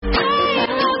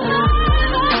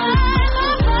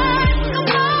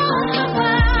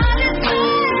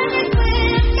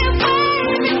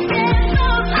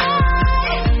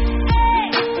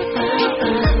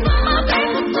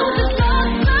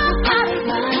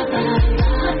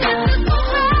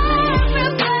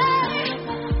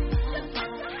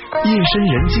深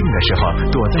人静的时候，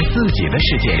躲在自己的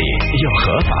世界里又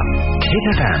何妨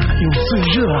 ？Hit FM 用最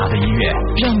热辣的音乐，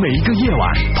让每一个夜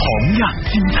晚同样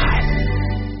精彩。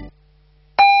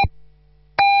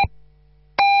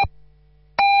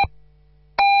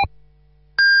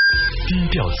低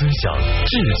调尊享，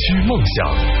志趣梦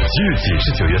想。即日起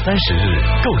至9月30日，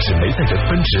购置梅赛德斯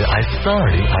奔驰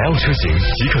S320L 车型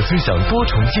即可尊享多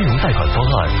重金融贷款方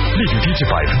案，利率低至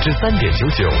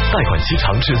3.99%，贷款期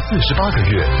长至48个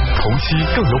月，同期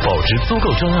更有保值租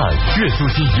购专案，月租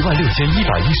金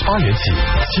16118元起，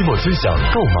期末尊享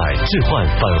购买、置换、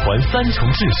返还3重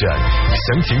质选。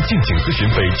详情敬请咨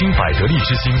询北京百得利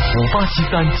之星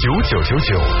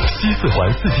58739999，西四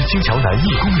环4级青桥南1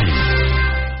公里。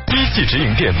一汽直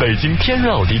营店北京天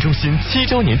润奥迪中心7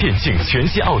周年店庆，全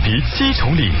系奥迪7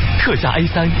重礼，特价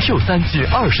A3、Q3 近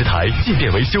20台，进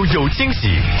店维修有惊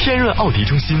喜。天润奥迪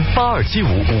中心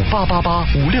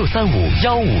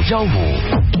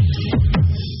8275588856351515。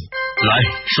来，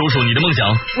说说你的梦想。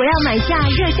我要买下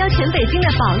热销全北京的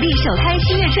保利首开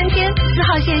7月春天，4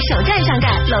号线首站上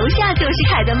盖，楼下就是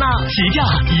凯德茂，起价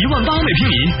18000每平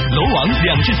米，楼王2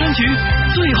至3区，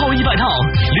最后100套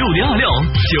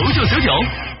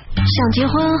，60269999。想结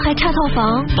婚还差套房？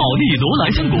保利罗兰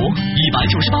山谷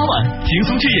198万，轻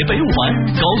松置业北五环，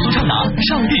高速畅达，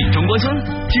上地中关村，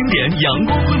经典阳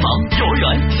光婚房，幼儿园、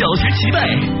小学齐备。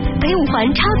北五环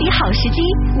抄底好时机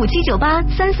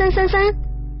，57983333。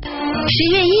10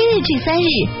月1日至3日，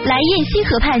来雁西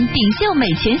河畔鼎秀美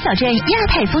泉小镇亚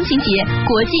太风情节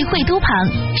国际会都旁，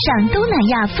赏东南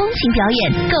亚风情表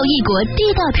演，购异国地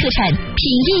道特产，品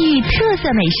异域特色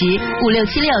美食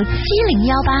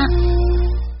，56767018。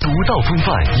独到风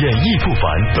范，演绎不凡。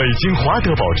北京华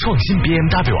德宝创新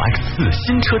BMW X4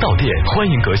 新车到店，欢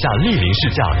迎阁下莅临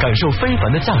试驾，感受非凡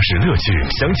的驾驶乐趣。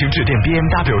详情致电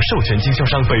BMW 授权经销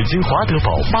商北京华德宝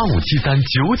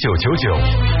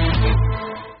85739999。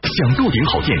享购顶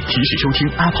好店提示收听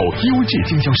Apple 优质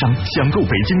经销商，享购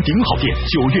北京顶好店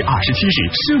9月27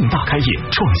日盛大开业，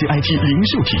创新 IT 零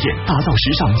售体验，打造时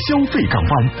尚消费港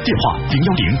湾。电话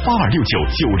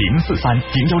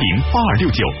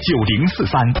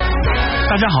01082699043，01082699043。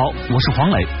大家好，我是黄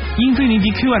磊。英菲尼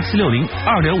迪 QX60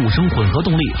 2.5升混合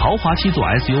动力豪华7座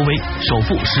SUV， 首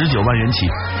付19万元起，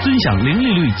尊享零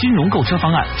利率金融购车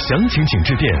方案。详情请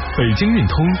致电北京运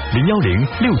通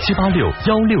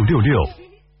01067861666。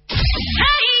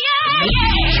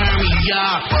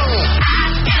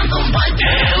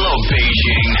Hello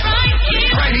Beijing,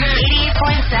 right now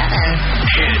 80.7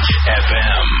 Hit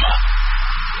FM.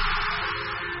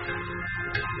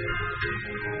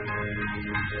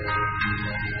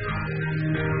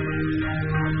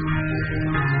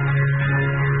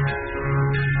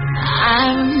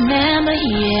 I remember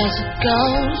years ago,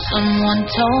 someone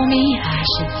told me I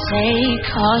should take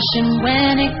caution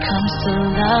when it comes to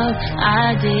love.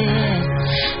 I did,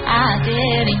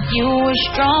 and you were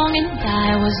strong and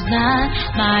I was not.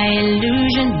 My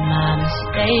illusion, my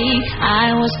mistake.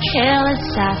 I was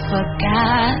careless, I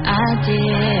forgot I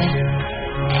did.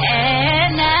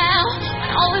 And now,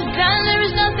 when all is done, there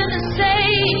is nothing to say.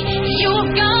 You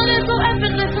have gone and so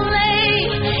effortlessly.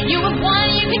 You have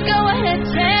won, you can go ahead,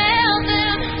 tell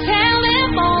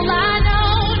them all I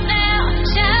know now.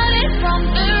 Shout it from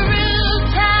the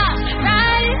rooftop,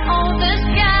 write it on the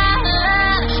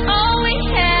skyline. All we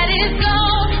had is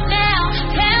gold now.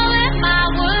 Tell them I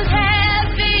was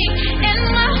happy and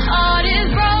my heart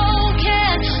is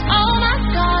broken. All my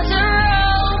scars are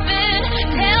open.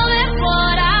 Tell them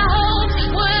what I hoped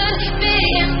would be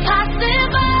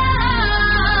impossible.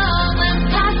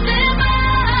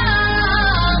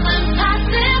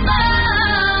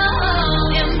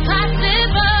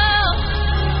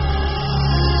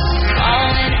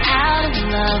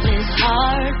 Love is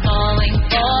hard, falling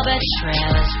for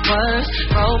betrayal is worse.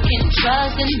 Broken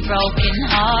trust and broken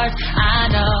heart. I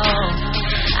know.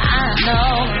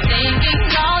 Thinking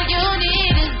all you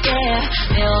need is there.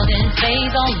 Building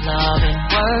faith on love and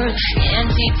words.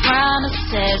 Empty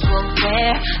promises will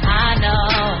wear. I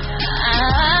know.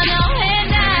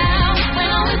 And now, when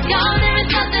all is gone, there is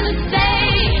nothing to say.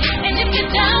 And if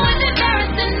you're done with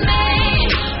embarrassing me,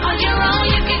 on your own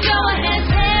you can go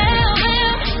ahead.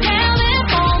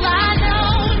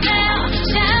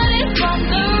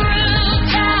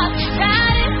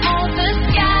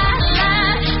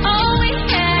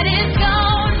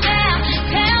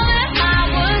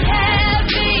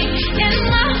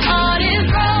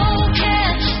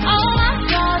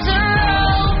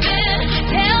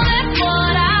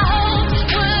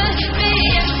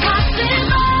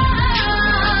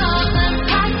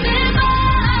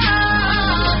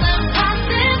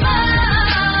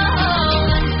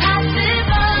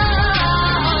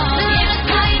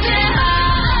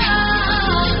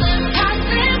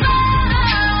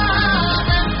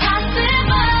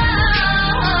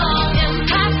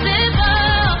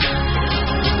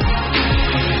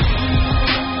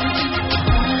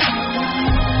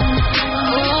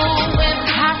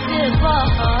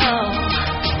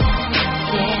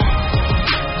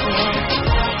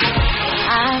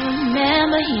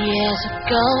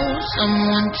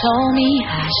 Someone told me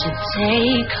I should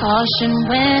take caution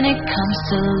when it comes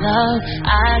to love.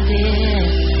 I did.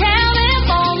 Tell them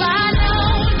all I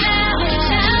know now.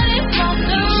 Tell them from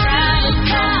the right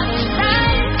side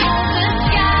of the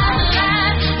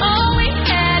skyline. All we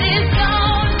had is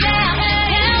gone down.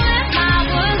 Tell them I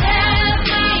was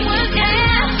happy.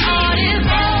 Heart is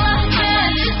broken.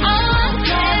 All I'm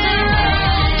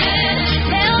broken.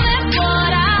 Tell them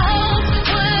what I hoped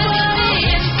would be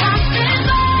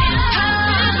impossible.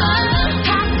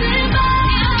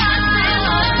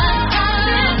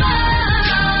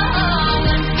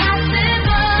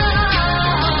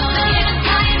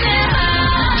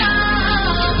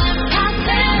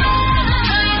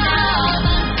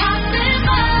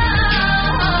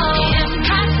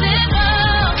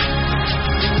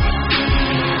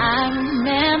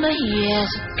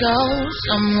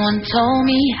 Someone told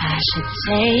me I should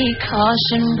take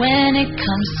caution when it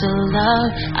comes to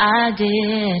love. I did.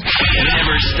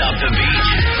 Never stop the beat.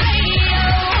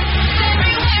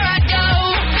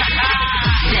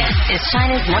 This is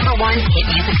China's #1 hit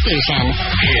music station.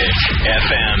 Hit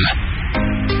FM.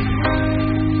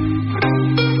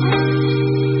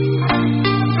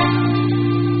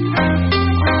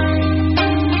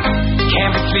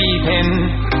 Can't be sleeping,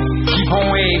 keep on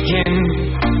waking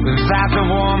without the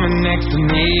woman next to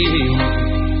me.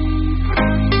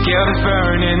 Guilt is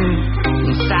burning,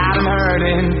 inside I'm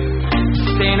hurting.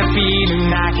 This ain't a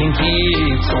feeling I can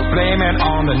keep, so blame it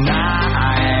on the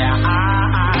night.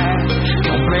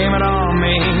 Don't blame it on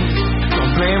me,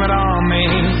 don't blame it on me.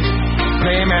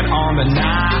 Blame it on the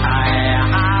night.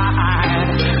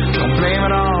 Don't blame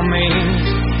it on me,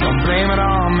 don't blame it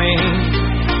on me.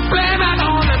 Blame it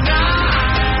on the night.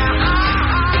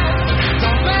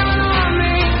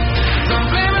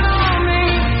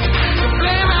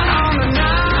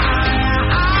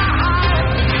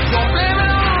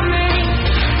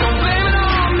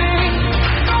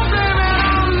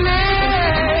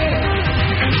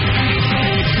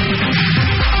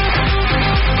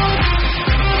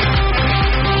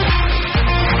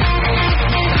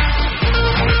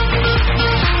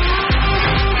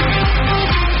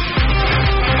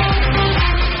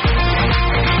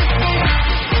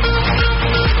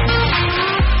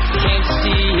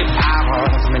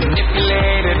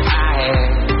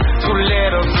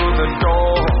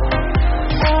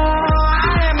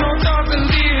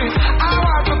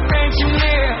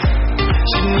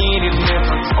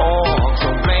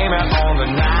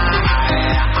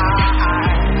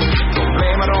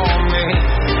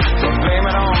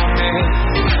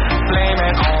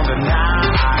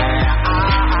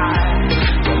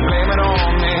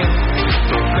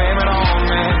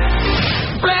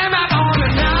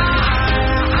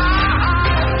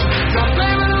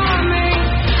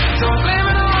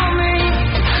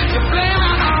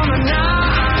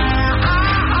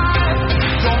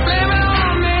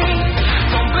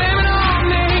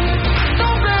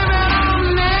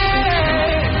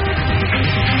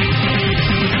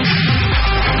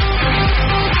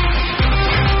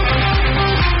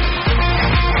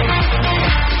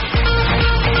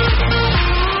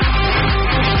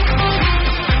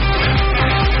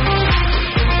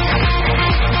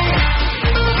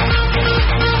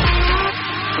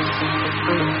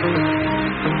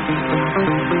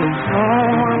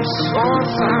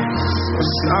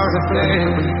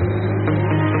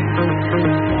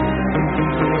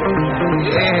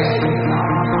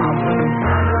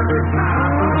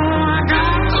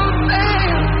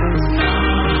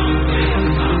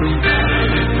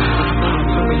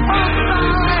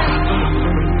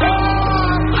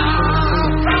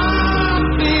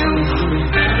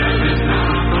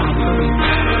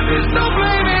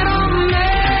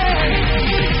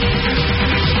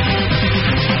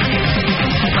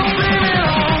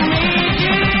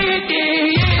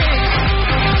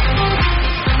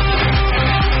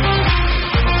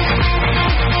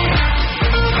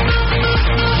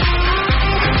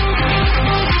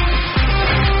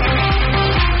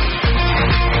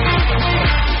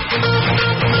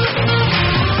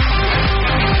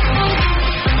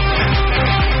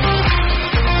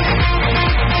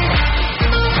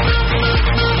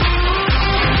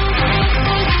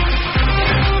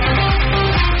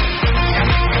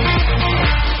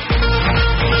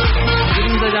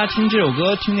听这首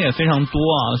歌听的也非常多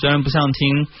啊，虽然不像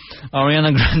听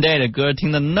Ariana Grande 的歌听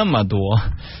的那么多，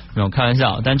没有开玩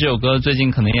笑，但这首歌最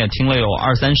近可能也听了有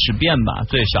20-30遍吧，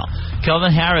最少。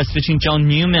Calvin Harris featuring John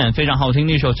Newman 非常好听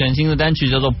的一首全新的单曲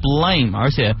叫做 Blame， 而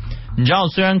且你知道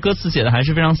虽然歌词写的还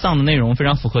是非常丧的内容，非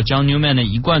常符合 John Newman 的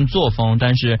一贯作风，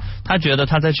但是他觉得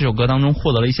他在这首歌当中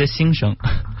获得了一些新生。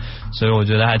所以我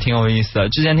觉得还挺有意思的。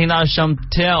之前听到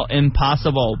Chantel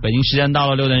Impossible， 北京时间到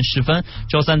了6点10分，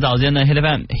周三早间的 Hit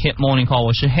FM Hit Morning Call，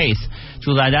 我是 Haze，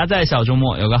 祝大家在小周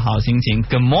末有个好心情。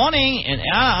Good morning and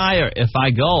higher if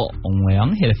I go only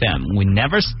on Hit FM, we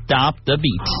never stop the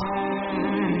beat.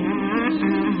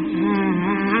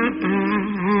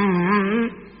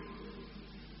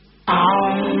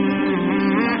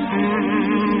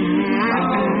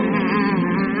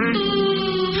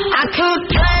 I could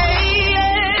play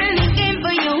any game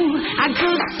for you. I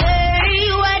could say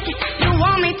what you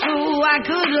want me to. I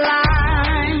could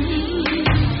lie.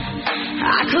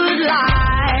 I could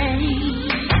lie.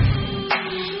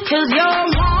 'Cause you're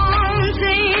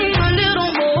wanting a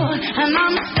little more, and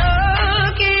I'm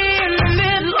stuck in the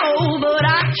middle. Oh, but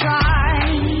I've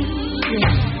tried.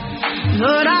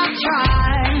 But I've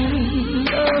tried.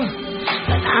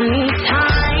 But I need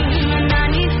time and I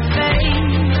need space.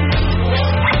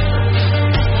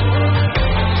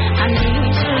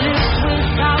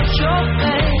 Without your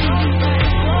face,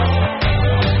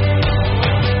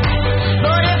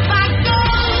 but if I go,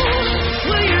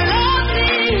 will you love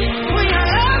me? Will you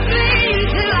love me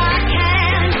till I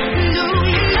can? Do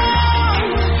you know?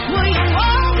 Will you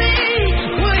want me?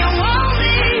 Will you want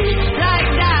me like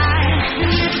that?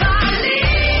 And if I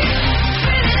leave,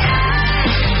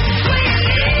 will you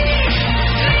leave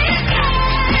me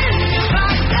again? If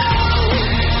I go,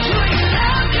 will you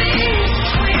love me?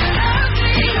 Will you love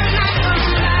me?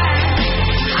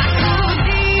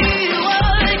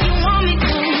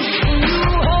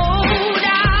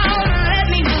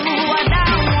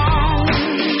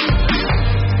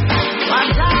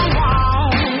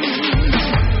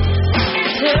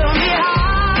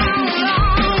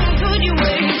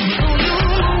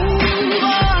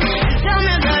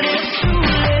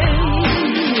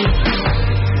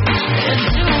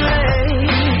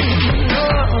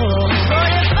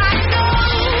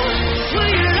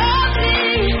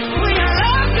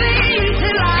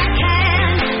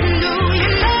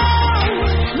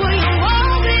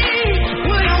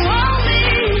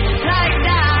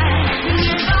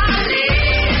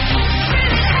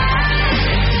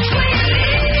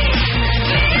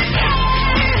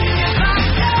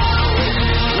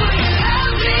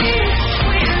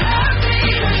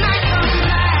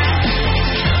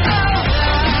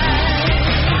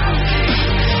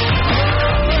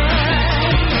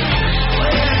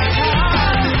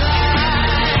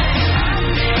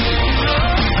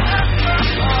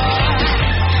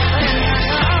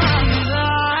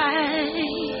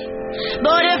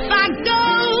 But if I go,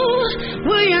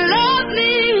 will you love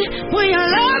me? Will you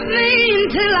love me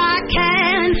until I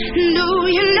can? Do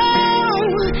you know?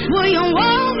 Will you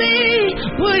want me?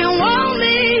 Will you want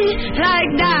me like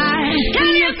that?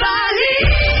 And if I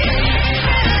leave,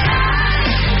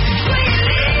 will you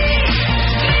leave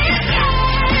me again?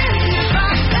 If I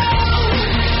go,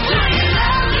 will you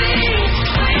love me?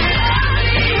 Will you love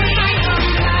me when I come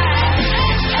back?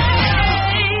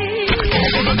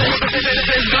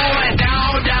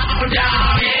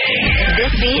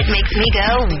 This beat makes me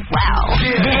go, wow.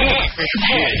 This is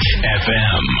Hit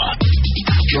FM.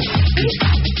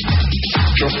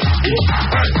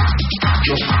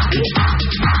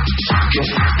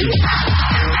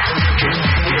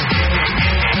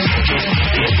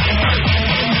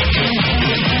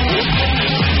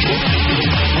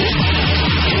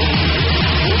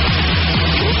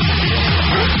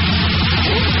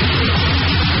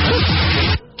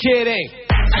 Kidding.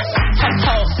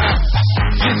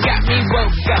 You got me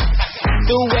woke up.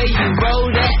 The way you roll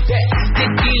that,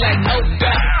 sticky like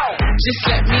okra. Just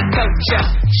let me coach ya,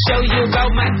 show you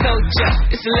about my culture.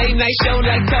 It's a late night show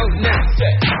like Conan.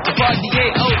 The party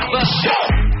ain't over.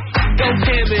 Go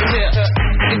Pam in here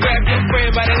and grab your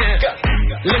friend by the hand.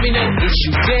 Let me know if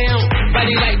you down.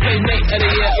 Body like playmate of the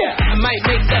year. I might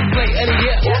make that play of the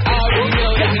year. I already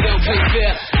know that we don't play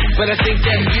fair, but I think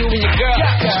that you and your girl,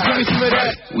 give me some of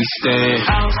that. We stand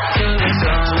out till the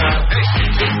sun up.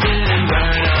 It's been and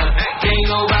burn up. Can't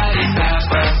nobody stop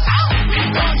us. We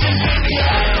gon' just live it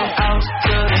up. Out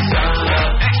till the sun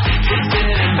up. It's been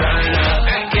and burn up.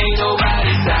 Can't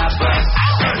nobody stop us.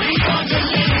 We gon' just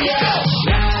live it up.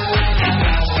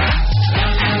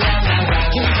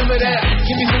 Give me some of that.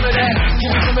 Give me some of that.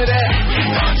 Give me some of that. We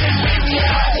gon' just live it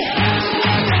up.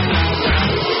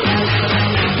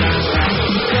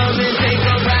 Come and take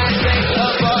a ride, stay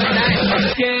up all night.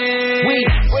 We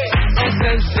on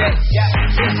sunset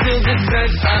until the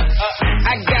sun's up.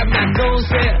 I got my goals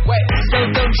set, so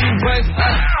don't you run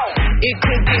up. It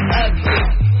could get ugly.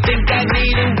 Think I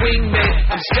need a wingman.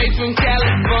 I'm straight from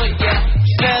California,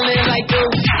 smelling like a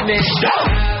weakness.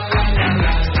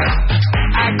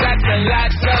 I got the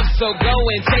lots up, so go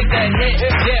and take that hit,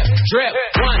 dip, drip,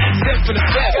 one sip for the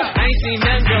fifth. I ain't seen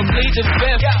none, girl, bleed the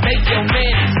fifth. Make your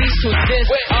man cease to exist.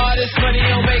 All this money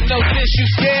don't make no sense, you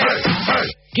scared?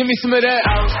 Give me some of that.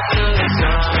 Out to the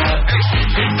sun up, twist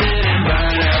it and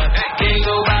burn up. Ain't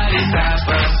nobody stop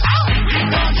us. We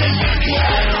gon' deliver you.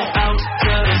 Out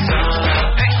to the sun up,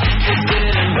 twist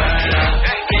it and burn up.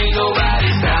 Ain't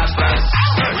nobody stop us.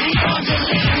 We gon'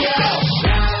 deliver you.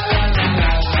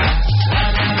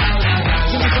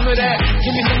 Give me some of that.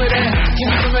 Give me some of that.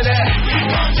 Give me some of that. We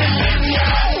gon' deliver you.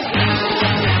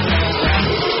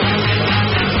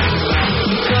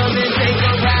 Come and take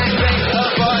a ride, wake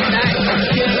up all night.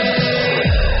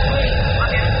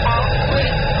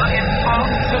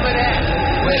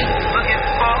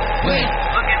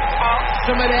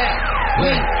 Some of that, wait, some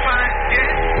of that,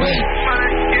 wait,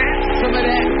 some of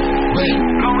that, wait,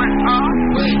 going on,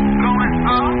 wait, going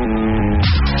on,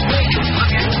 wait,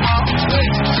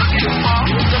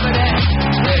 some of that,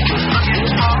 wait,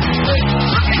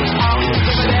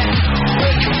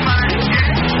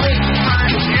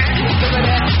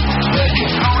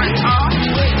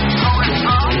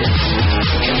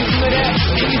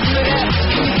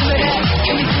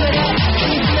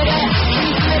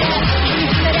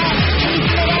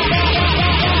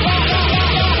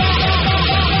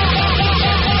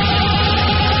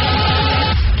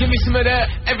 some of that,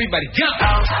 everybody jump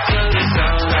out to the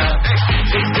sun up,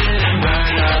 twist it and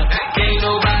burn up, ain't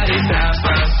nobody stop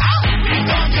us. We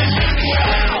gon' deliver you.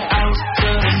 Out to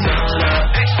the sun up,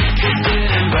 twist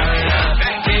it and burn up,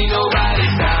 ain't nobody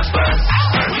stop us.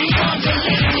 We gon'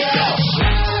 deliver you.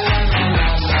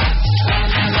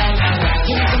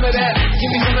 Give me some of that,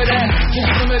 give me some of that, give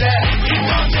me some of that. We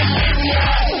gon' deliver you.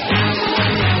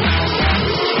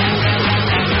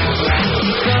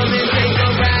 Come and take a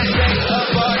ride, wake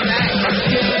up all night.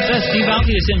 在 Steve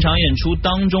Aoki 的现场演出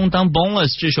当中，当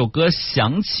Boneless 这首歌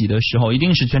响起的时候，一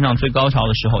定是全场最高潮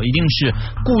的时候，一定是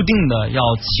固定的要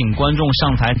请观众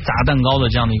上台砸蛋糕的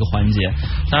这样的一个环节。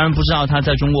当然不知道他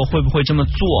在中国会不会这么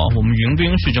做，我们允不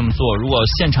允许这么做，如果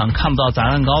现场看不到砸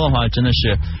蛋糕的话，真的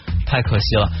是太可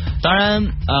惜了。当然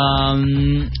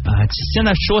现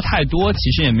在说太多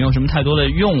其实也没有什么太多的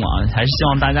用啊，还是希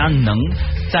望大家能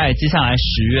在接下来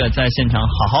10月在现场好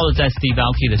好的在 Steve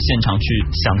Aoki 的现场去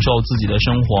享受自己的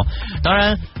生活。当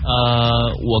然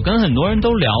我跟很多人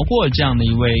都聊过这样的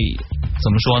一位怎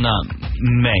么说呢，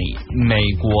美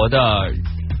国的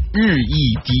日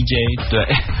裔 DJ， 对，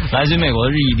来自于美国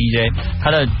的日裔 DJ，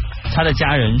 他的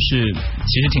家人是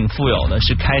其实挺富有的，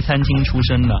是开餐厅出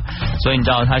身的，所以你知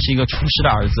道他是一个厨师的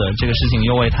儿子，这个事情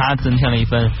又为他增添了一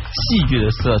份戏剧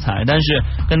的色彩。但是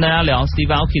跟大家聊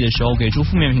Steve Aoki 的时候，给出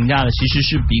负面评价的其实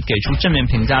是比给出正面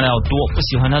评价的要多，不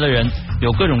喜欢他的人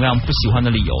有各种各样不喜欢的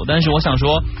理由。但是我想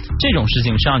说，这种事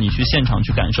情是让你去现场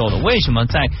去感受的。为什么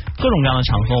在各种各样的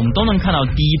场合，我们都能看到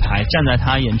第一排站在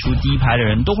他演出第一排的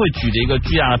人都会举着一个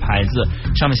巨大的牌子，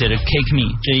上面写着 Cake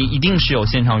Me， 这一定是有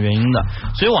现场原因的。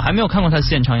所以我还没有看过他的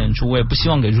现场演出，我也不希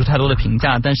望给出太多的评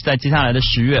价。但是在接下来的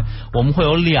10月，我们会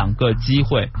有2个机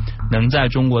会能在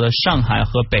中国的上海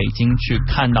和北京去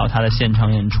看到他的现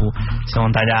场演出，希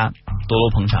望大家多多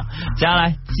捧场。接下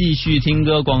来继续听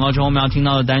歌，广告之后我们要听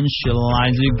到的单曲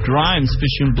来自于 Grimes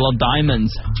Fishing Blood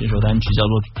Diamonds， 这首单曲叫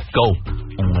做 Go，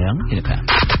 我们俩给他看。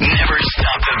 Never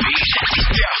stop the beat.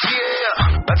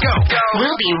 Yeah, let's go.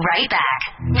 We'll be right back。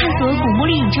 探索古墓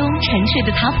丽影中沉睡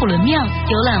的塔普伦庙，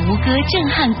游览吴哥震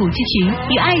撼古迹群，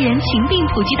与爱人情并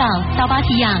普吉岛，到芭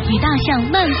提雅与大象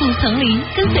漫步丛林，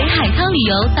跟随海涛旅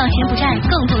游到柬埔寨，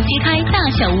共同揭开大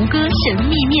小吴哥神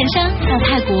秘面纱，到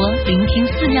泰国聆听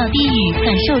寺庙低语，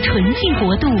感受纯净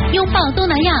国度，拥抱东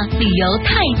南亚，旅游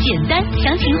太简单。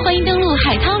详情欢迎登录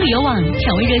海涛旅游网，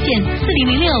抢位热线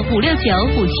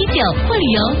4006-569-579，或旅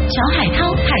游找海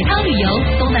涛，海涛旅游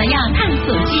东南亚探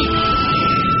索记。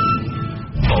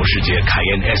保时捷凯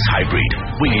宴 S Hybrid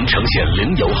为您呈现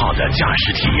零油耗的驾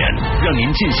驶体验，让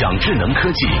您尽享智能科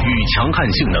技与强悍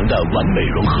性能的完美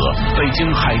融合。北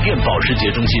京海淀保时捷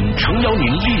中心诚邀您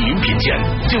莅临品鉴，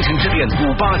敬请致电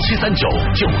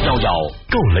58739-911。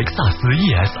购雷克萨斯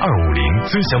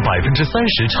ES250，尊享30%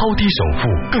超低首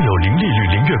付，更有零利率、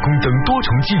零月供等多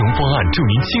重金融方案，助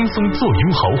您轻松坐拥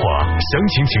豪华。详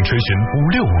情请垂询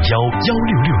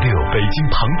5651-1666。北京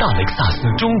庞大雷克萨斯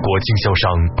中国经销商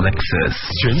Lexus。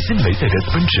全新梅赛德斯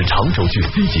奔驰长轴距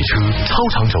C 级车，超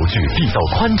长轴距缔造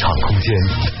宽敞空间。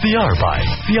C200、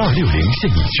C260现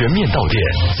已全面到店，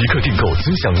即刻订购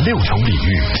尊享6重礼遇，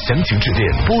详情致电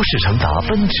波士长达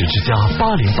奔驰之家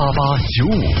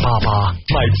80889588。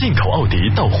买进口奥迪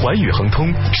到环宇恒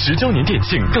通10周年店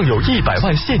庆，更有100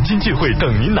万现金钜惠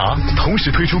等您拿，同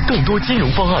时推出更多金融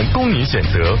方案供您选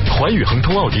择。环宇恒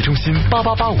通奥迪中心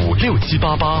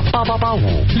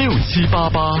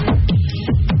8885678888856788。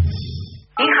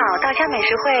你好，道家美食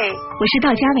会。我是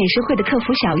道家美食会的客服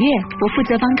小月，我负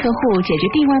责帮客户解决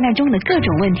订外卖中的各种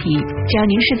问题。只要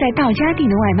您是在道家订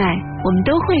的外卖，我们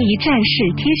都会一站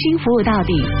式贴心服务到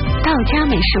底。道家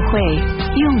美食会，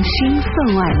用心送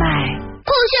外卖。酷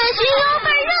炫新优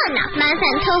惠热闹，满粉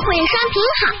特惠商品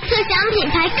好，特享品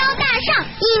牌高大上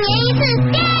，1年1次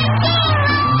电竞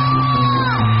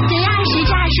哦！9月20至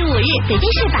25日，北京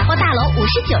市百货大楼59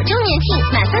周年庆，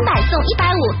满300送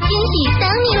150，惊喜等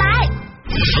你来！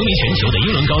风靡全球的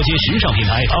英伦高阶时尚品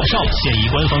牌 Topshop 现已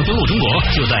官方登陆中国，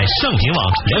就在上品网。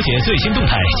了解最新动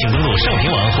态，请登录上品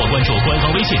网或关注官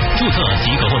方微信，注册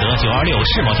即可获得926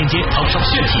世贸天阶 Topshop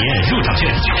炫体验入场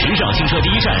券。时尚轻车第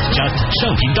一站 ，just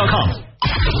上品.com。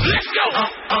Let's go.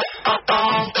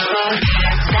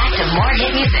 Back to more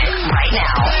hit music right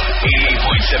now.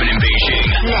 88.7 in Beijing.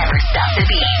 Never stop the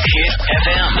beat. Hit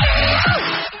FM.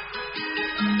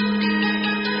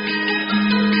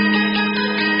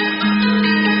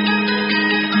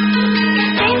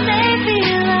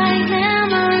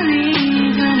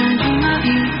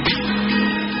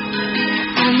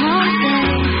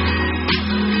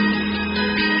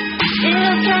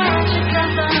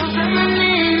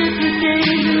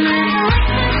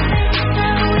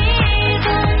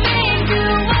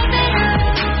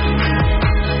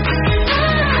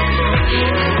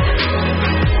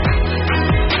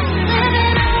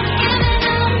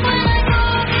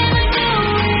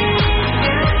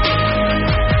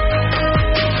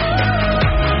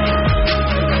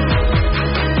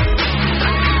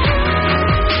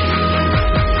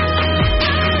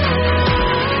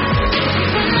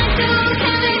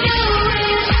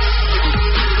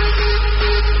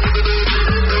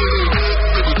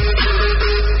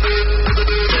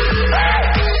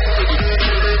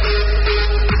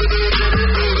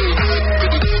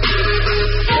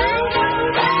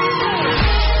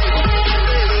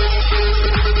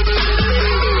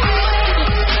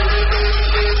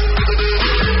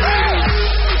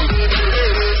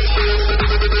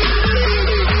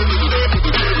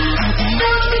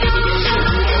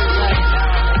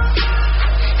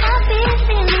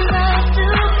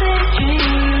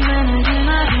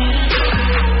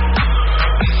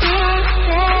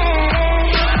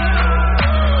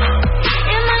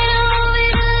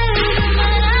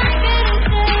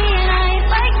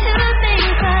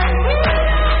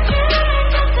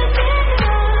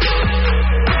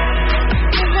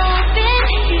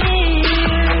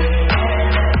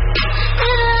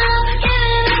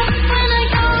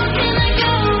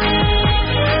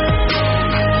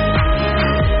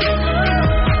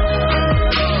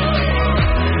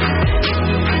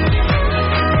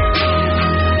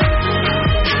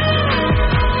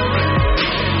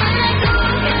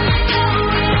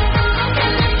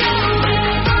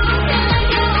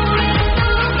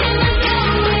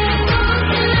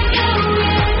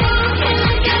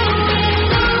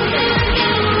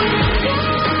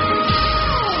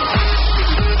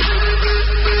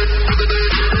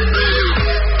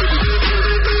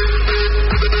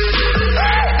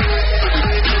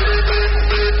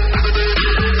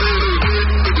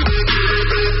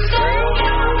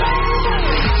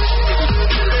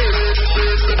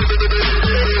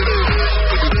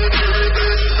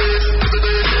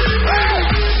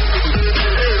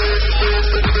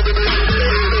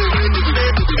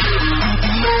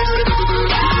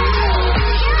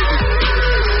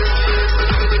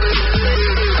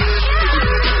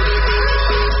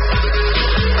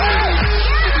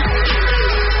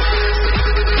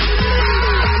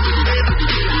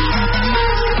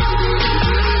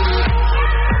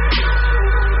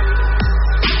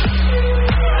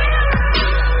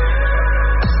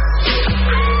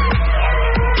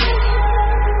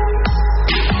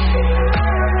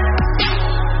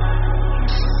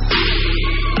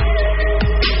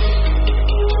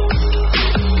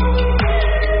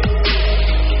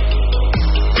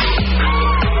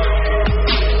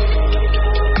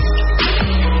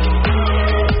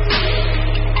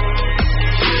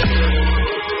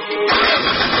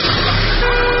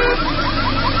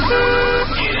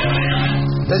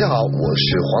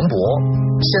黄渤，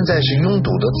现在是拥堵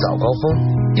的早高峰，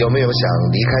有没有想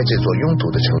离开这座拥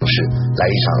堵的城市，来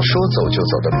一场说走就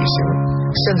走的旅行？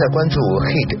现在关注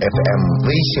Hit FM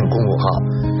微信公众号，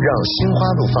让心花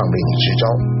怒放为你支招。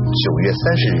9月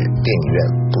30日电影院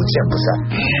不见不散。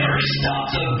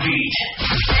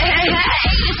Hey,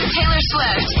 this is Taylor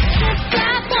Swift.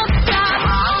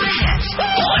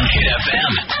 On Hit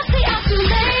FM.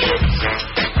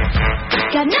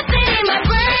 Got nothing in my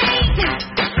brain.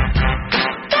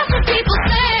 That's what people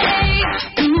say.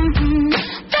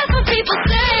 That's what people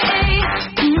say.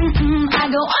 I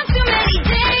go on too many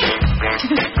dates,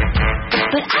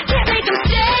 but I can't make them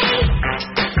stay.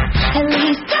 At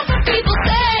least that's what people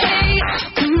say.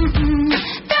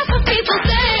 That's what people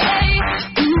say.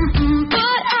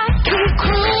 But I keep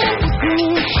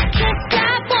cruising, can't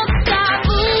stop, won't stop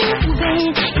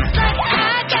moving. It's like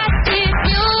I got this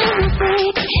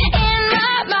music in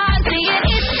my mind saying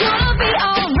it's gonna be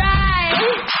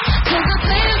alright. 'Cause the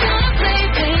players gonna play,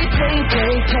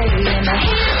 and my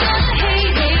hands gonna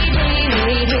hate, baby.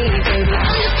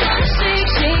 I'm just gonna shake.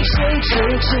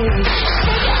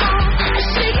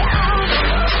 Shake it off.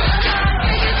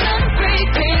 It's gonna break,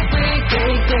 and the fingers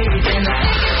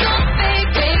gonna fake,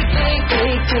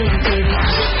 baby.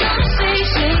 I'm just gonna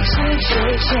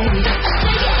shake.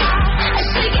 I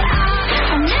shake it off.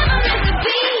 I never miss a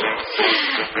beat.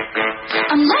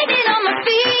 I'm lighting on my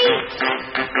feet,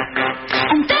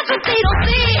 and that's what they don't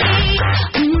see.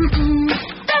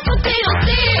 That's what they don't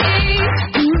see.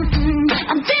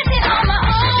 I'm dancing on my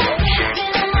own.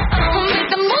 I'll make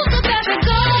the moves as I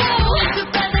go.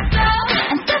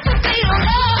 And that's what they don't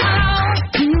know.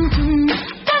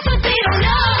 That's what they don't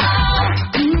know.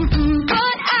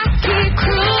 But I keep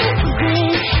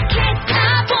cruising, can't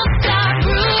stop, won't stop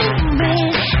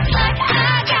grooving. It's like I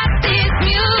got this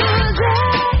music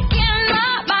in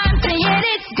my mind saying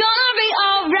it's gonna be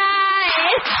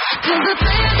alright. 'Cause the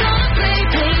players gonna play,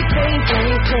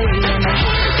 and my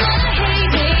hands gonna hate,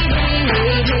 baby.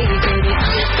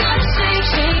 I'm just gonna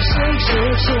shake.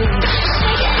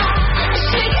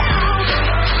 Shake it off.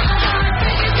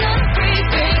 It's gonna break,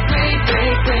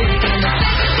 and the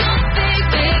fingers gonna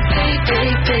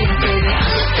fake, baby. I'm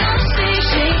just gonna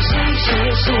shake.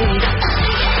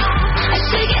 I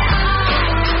shake it off. I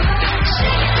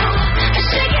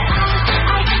shake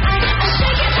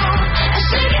it off. I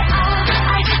shake it off.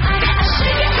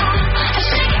 I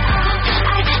shake it off.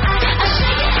 I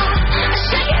shake it off. I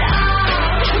shake it off.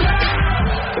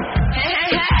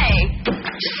 Hey.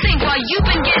 Just think, while you've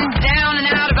been getting down and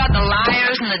out about the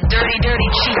liars and the dirty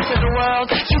cheats of the world,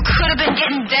 you could have been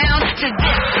getting down to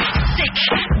this sick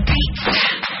beat.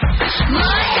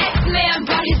 My ex-man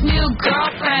brought his new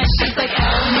girlfriend. She's like,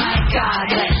 oh my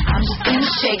god, I'm just gonna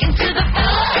shake into the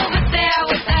fella over there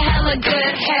with the hella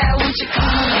good hair. Won't you come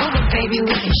on over, baby?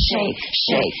 We can shake.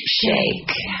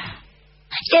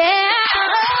 Yeah.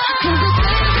 'Cause the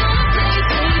players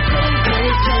gonna play,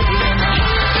 and my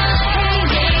hands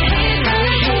gonna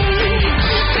hate, baby. I'm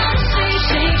just gonna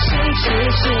shake. I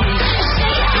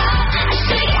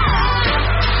shake it off.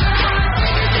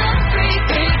 It's gonna break,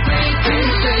 and I'm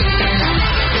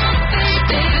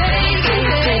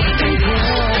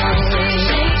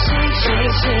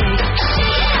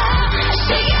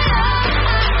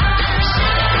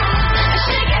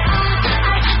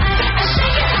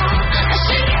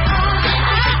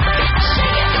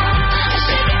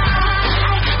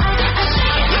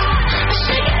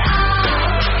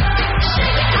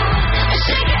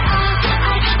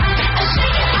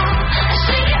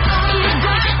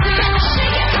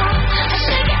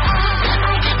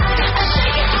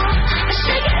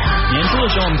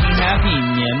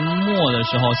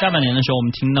时候，下半年的时候我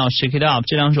们听到 Shake It Up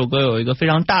这两首歌有一个非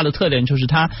常大的特点，就是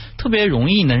它特别容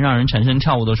易能让人产生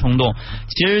跳舞的冲动。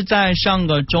其实在上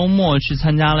个周末去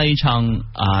参加了一场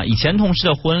以前同事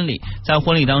的婚礼，在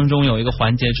婚礼当中有一个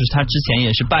环节，就是他之前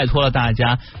也是拜托了大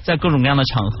家在各种各样的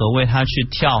场合为他去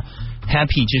跳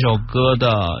Happy 这首歌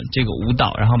的这个舞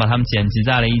蹈，然后把他们剪辑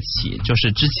在了一起，就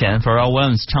是之前 Pharrell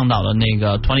Williams 倡导的那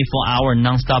个 24-hour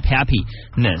non-stop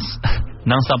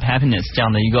happiness 这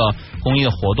样的一个公益的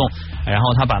活动，然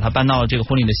后他把它搬到了这个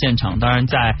婚礼的现场。当然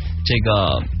在这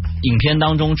个影片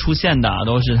当中出现的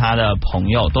都是他的朋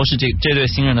友，都是这对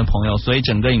新人的朋友，所以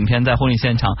整个影片在婚礼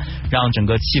现场让整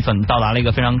个气氛到达了一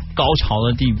个非常高潮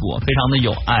的地步，非常的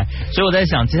有爱。所以我在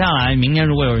想，接下来明年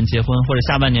如果有人结婚，或者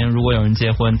下半年如果有人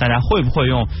结婚，大家会不会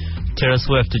用 Taylor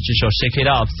Swift 这首 Shake It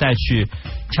Off 再去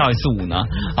跳一次舞呢？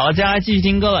好，接下来继续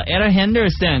听歌了 Ella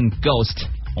Henderson Ghost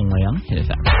Only on Hit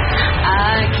FM。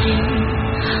 I keep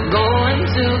going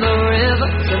to the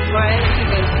river to pray,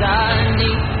 'cause I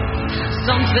need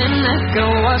something that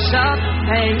can wash out the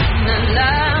pain, and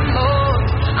I'm bored,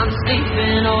 I'm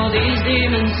sleeping all these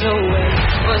demons away,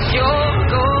 but your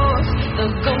ghost, the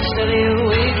ghost of you,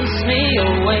 wakes me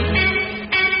awake.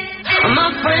 My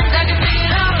friends that can figure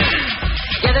it out.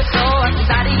 Yeah, that's all that's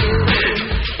inside of you.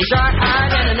 You tried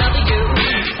hiding another you,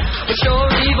 but your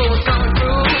evil was coming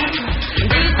through. And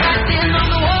these guys sitting on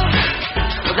the wall,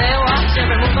 well, they watch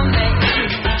every move I make.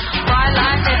 Bright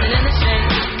lights dancing in the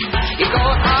shade. You go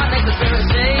hard like the spirit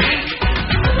say.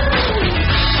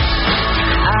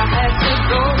 I had to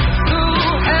go through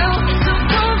hell to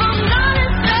prove I'm not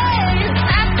insane.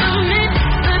 Had to meet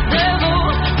the devil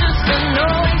just to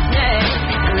know his name.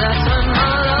 And that's when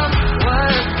my love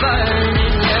was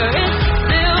burning. Yeah, it's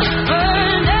still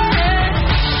burning.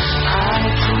 I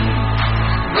keep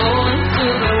going to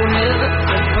the river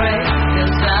to pray,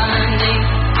 'cause I need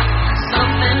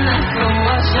something that can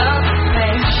wash out the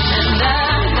pain. And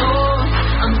I know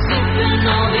I'm sleeping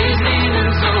all these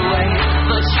demons away,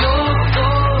 but your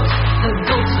ghost, the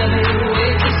ghost of you,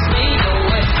 it keeps me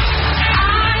away.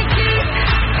 I keep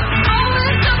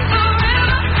going to the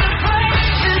river to pray,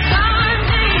 'cause I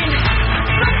need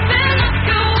something that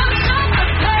can wash out the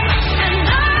pain. And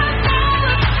I know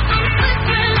I'm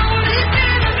sleeping all these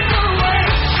demons away,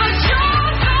 but your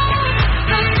ghost,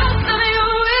 the ghost of you,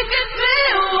 it keeps me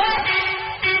away.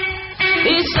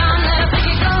 Each time that I pick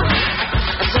it up,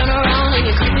 I turn around and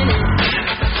you're creeping in.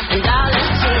 And I let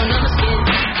you under my skin,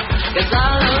 'cause I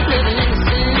love living in the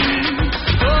sin.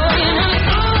 Oh, you never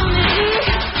told me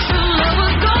true love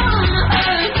was gonna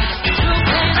hurt. True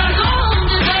pain I don't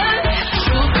deserve.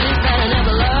 True things that I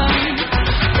never learned.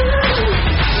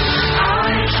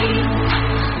 I keep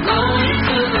going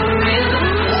to the river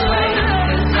this way,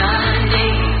 'cause I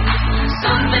need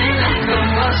something that can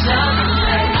wash out the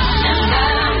pain. And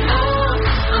I know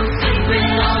I'm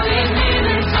sleeping all these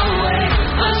demons away,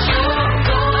 but your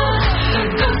ghost, the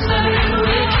ghost of you,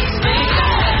 it keeps me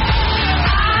away.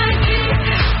 I keep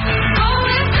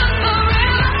going to the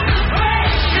river to pray,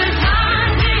 'cause I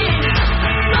need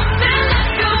something that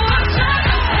can wash out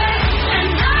the pain.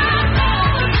 And I know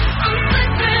I'm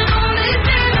sleeping all these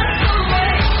demons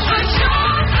away, but your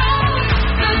ghost,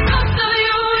 the ghost of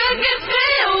you, it keeps me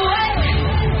away.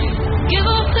 Give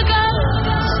up the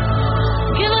ghost,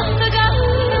 give up the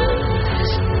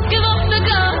ghost, give up the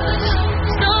ghost,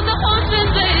 stop the haunting,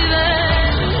 baby.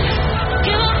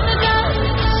 Give up the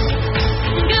ghost,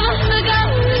 give up the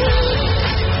ghost,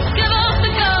 give up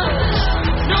the ghost,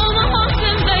 no more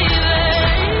haunting, baby.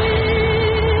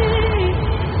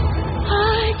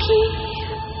 I keep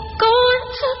going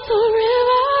to the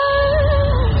river.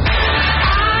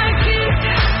 I keep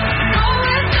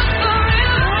going to the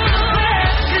river,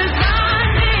 'cause I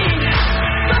need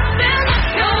something that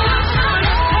can wash out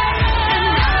the pain.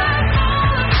 And I know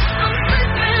I'm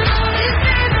sleeping all these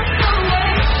demons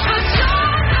away, but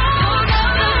your ghost, the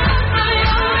ghost of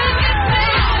you, it keeps me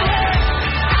away.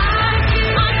 I keep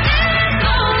my demons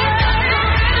going to the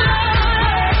river,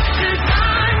 'cause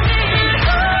I need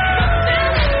something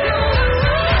that can wash out the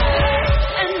pain.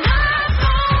 And I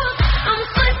know I'm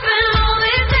sleeping all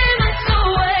these demons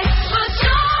away, but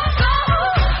your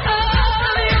ghost, the ghost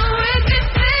of you, it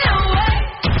keeps me away.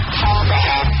 All the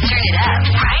heads, turn it up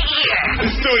right here.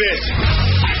 Let's do this.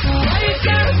 Why you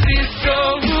gotta be so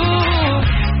rude?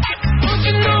 Don't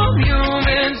you know you're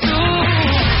meant to?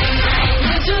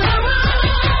 To the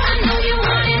road, I know you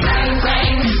want it. Bang,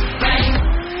 bang, bang.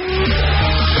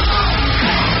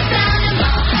 Sound in my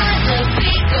heart, the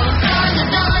beat goes on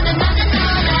and on and on and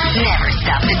on. Never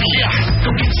stop the beat.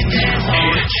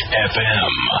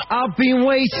 FM. I've been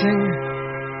waiting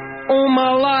all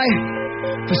my life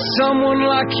for someone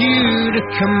like you to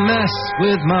come mess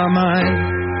with my mind.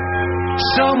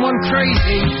 Someone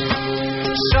crazy,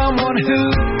 someone who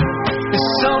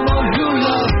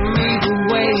loved me the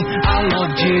way I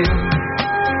loved you.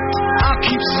 I'll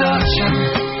keep searching,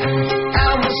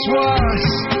 and what's worse,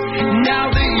 now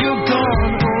that you're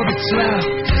gone, all that's left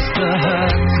is the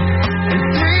hurt. And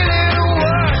 3 little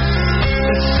words,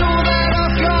 that's all that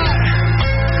I've got.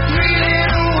 3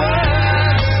 little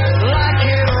words, like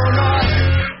it or not.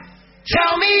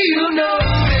 Tell me you know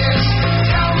this,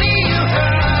 tell me you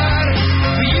heard.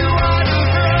 You are the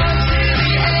birds in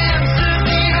the ends of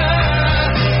the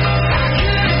earth. I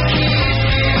couldn't keep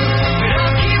you, but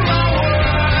I'll keep my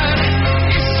word.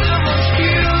 It's so much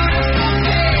beautiful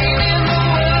pain in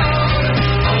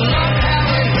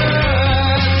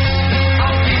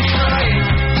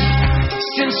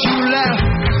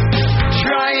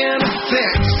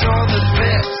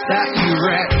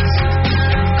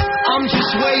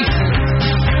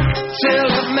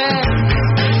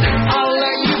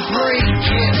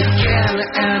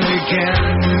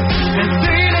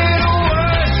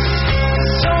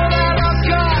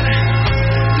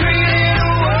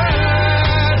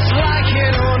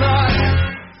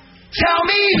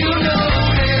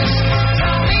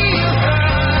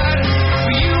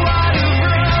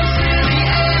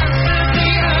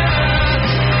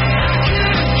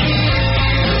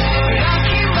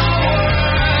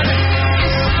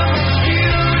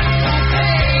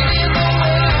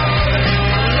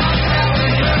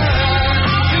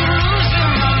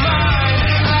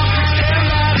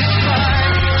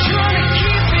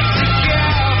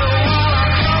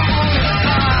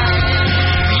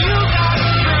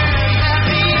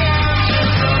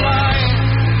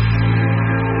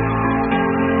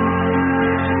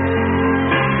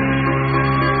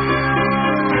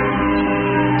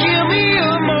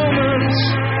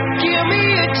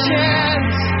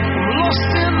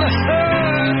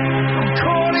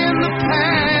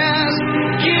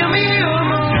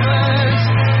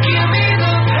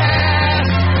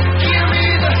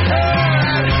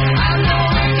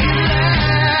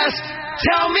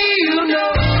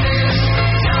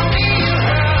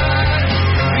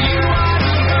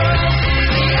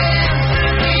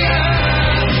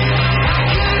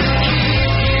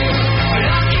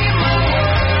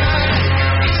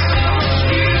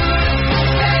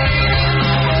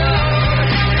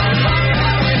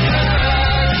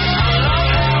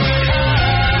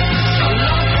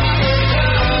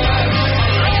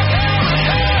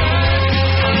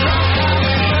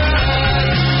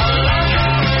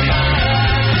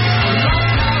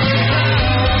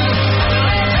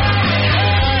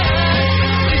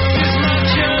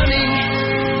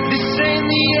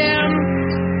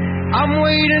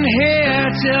waiting here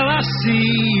till I see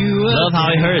you. Love How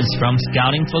It Hurts from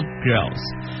Scouting for Girls。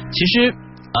其实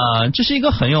这是一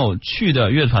个很有趣的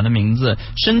乐团的名字。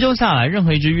深究下来，任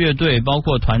何一支乐队，包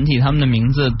括团体，他们的名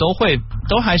字都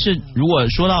还是，如果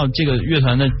说到这个乐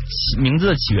团的名字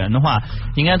的起源的话，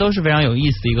应该都是非常有意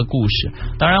思的一个故事。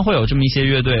当然会有这么一些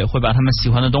乐队会把他们喜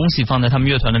欢的东西放在他们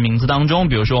乐团的名字当中，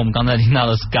比如说我们刚才听到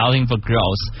的 Scouting for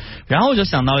Girls。然后我就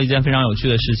想到了一件非常有趣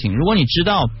的事情，如果你知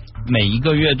道每一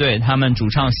个乐队他们主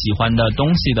唱喜欢的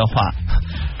东西的话，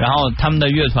然后他们的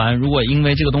乐团如果因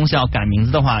为这个东西要改名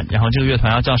字的话，然后这个乐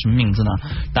团要叫什么名字呢？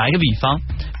打一个比方，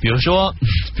比如说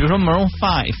Maroon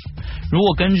 5， 如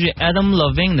果根据 Adam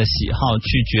Levine 的喜好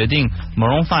去决定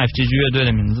Maroon 5这支乐队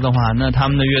的名字的话，那他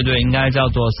们的乐队应该叫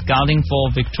做 Scouting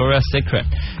for Victoria's Secret。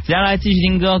 接下来继续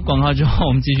听歌，广告之后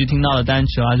我们继续听到的单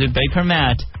曲来自 Baker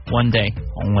Matt One Day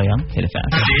Only on Hit FM。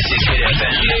 This is Hit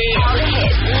FM.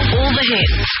 All the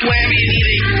hits. Wherever you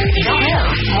need it. Don't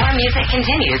move. More music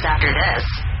continues after this.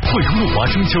 汇通路华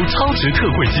中秋超值特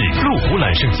惠季，路虎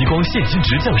揽胜极光现金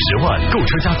直降10万，购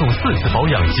车加送4次保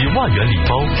养及万元礼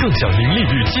包，更享零利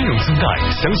率金融增贷。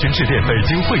详询致电北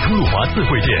京汇通路华四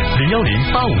惠店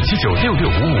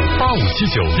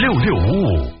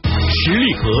010-8579-6655 8579-6655。十里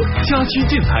河家居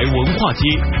建材文化街，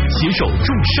携手众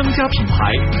商家品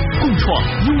牌，共创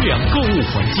优良购物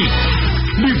环境。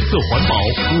绿色环保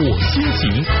我心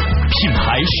情，品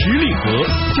牌十里河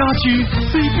家居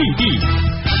CBD。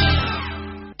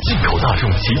进口大众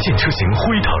旗舰车型辉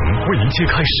腾为您揭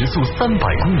开时速300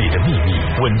公里的秘密，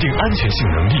稳定安全性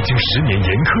能历经10年严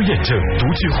苛验证，独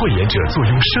具慧眼者坐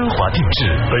拥奢华定制。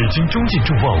北京中进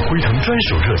众望辉腾专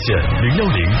属热线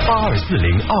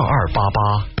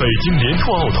010-8240-2288。北京联拓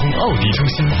奥通奥迪中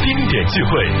心经典聚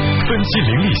会，分期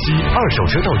零利息，2手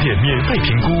车到店免费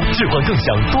评估，置换更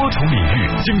享多重礼遇，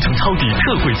京城超低特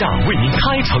惠价为您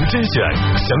开场甄选，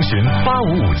详询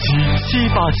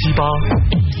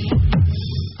85577878。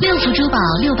六福珠宝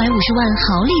650万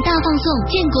豪利大放送，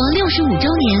建国65周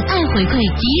年爱回馈，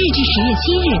即日至10月7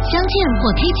日，镶嵌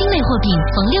或 K 金类货品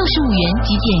逢65元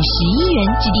即减11元，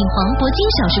指定黄铂金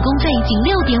小时工费仅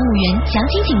6.5元，详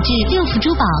情请至六福珠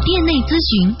宝店内咨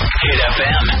询。 Hit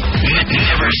FM,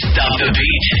 never stop the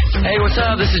beat. Hey, what's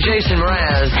up? This is Jason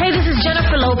Mraz. Hey, this is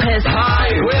Jennifer Lopez. Hi,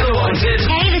 we're the ones.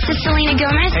 Hey, this is Selena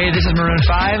Gomez. Hey, this is Maroon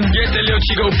 5. Get the Lil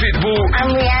Chico Pitbull.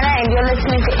 I'm Rihanna, and you're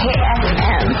listening to Hit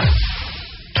FM.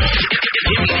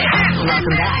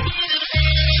 Welcome back.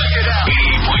 Check it out.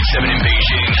 88.7 in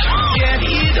Beijing. Get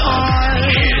it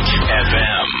on. Hit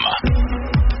FM.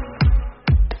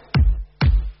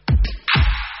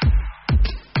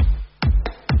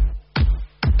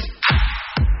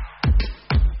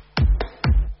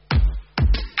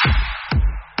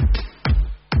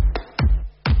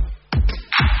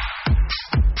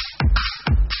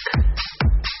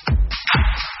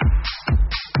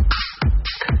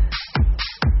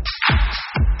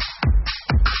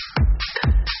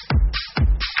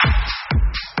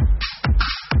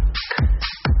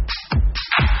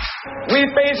 We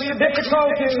face the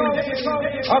difficulties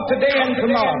of today and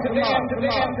tomorrow.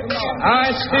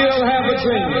 I still have a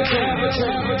dream.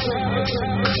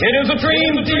 It is a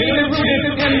dream deeply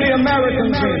rooted in the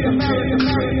American dream.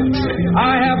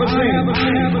 I have a dream.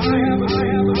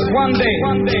 One day,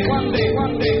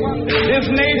 this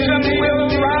nation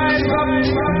will rise up,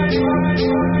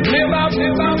 live out the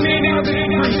meaning of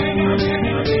its creed.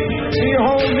 We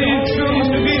hold these truths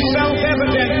to be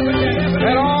self-evident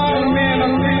that all men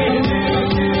are created.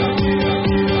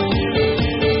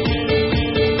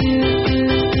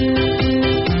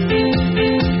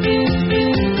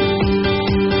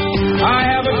 I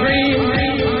have a dream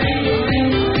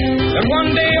that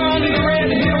one day on the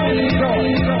red hills of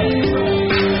Georgia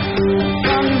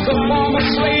comes the former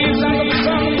slaves and the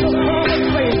sons of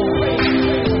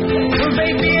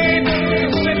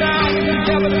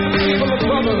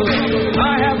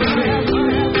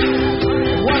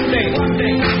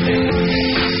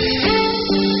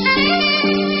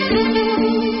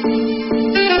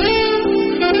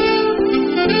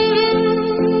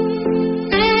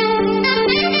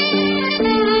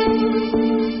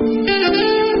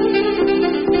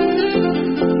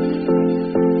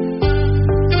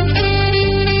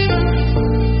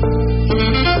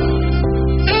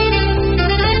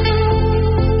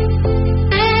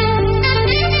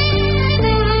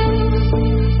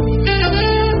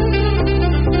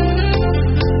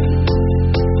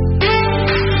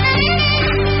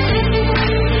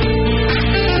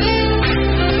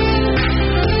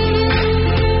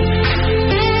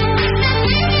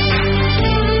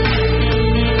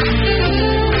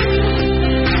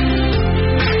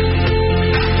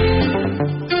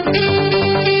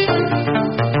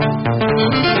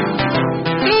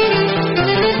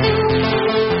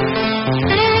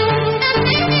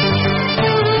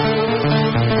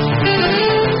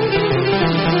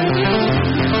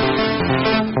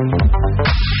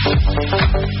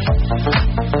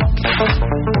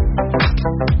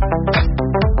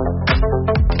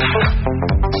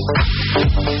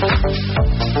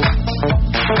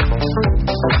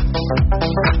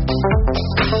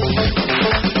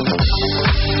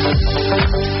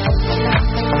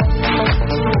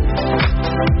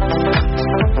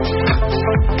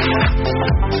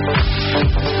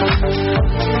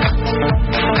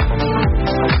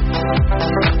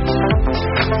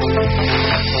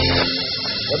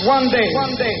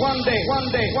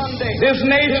this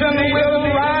nation will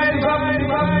rise up,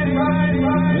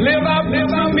 live out the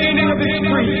true meaning of its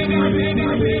creed.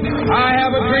 I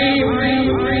have a dream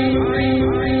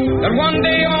that one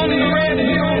day on the red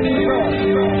hills of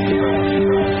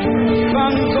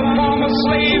sons of former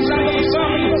slaves and the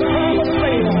sons of former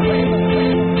slaves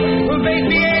will they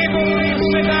be able to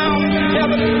sit down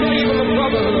together to table of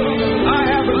brotherhood. I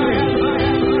have a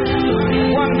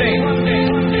dream. One day.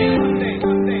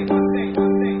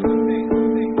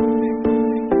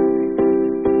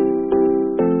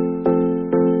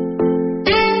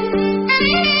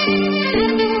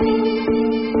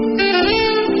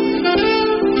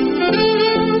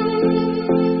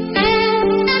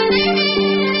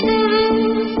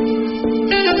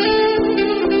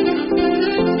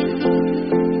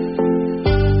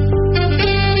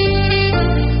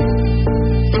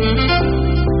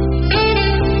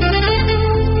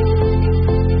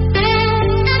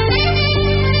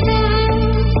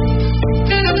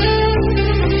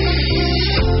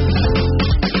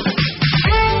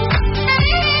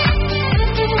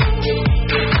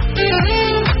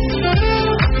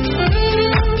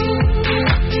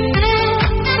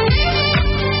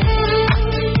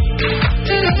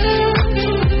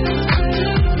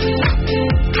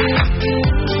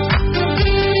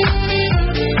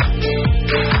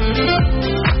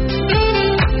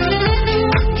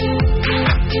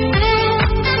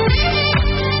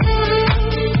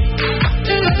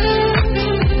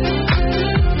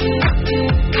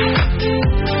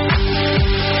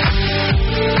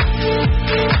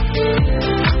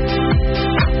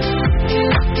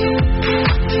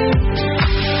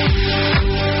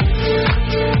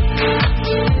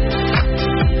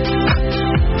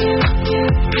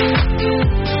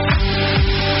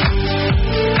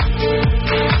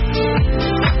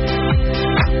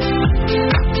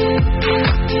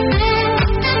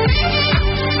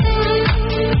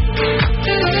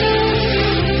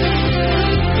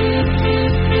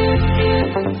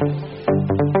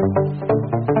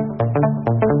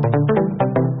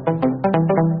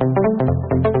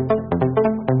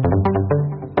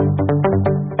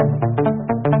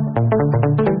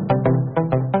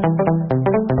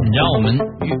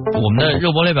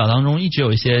热播列表当中一直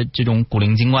有一些这种古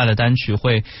灵精怪的单曲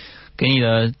会给你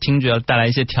的听觉带来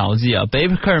一些调剂啊。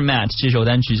Baker Matt 这首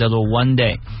单曲叫做 One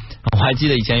Day， 我还记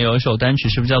得以前有一首单曲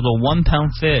是不是叫做 One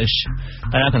Pound Fish，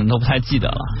 大家可能都不太记得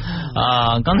了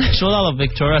刚才说到了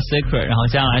Victoria's Secret， 然后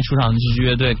接下来出场的这支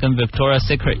乐队跟 Victoria's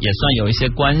Secret 也算有一些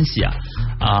关系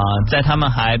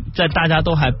在大家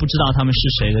都还不知道他们是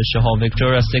谁的时候，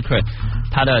 Victoria's Secret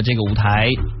他的这个舞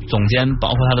台总监包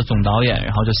括他的总导演，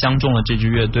然后就相中了这支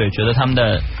乐队，觉得他们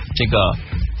的这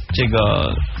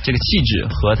个气质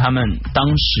和他们当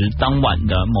晚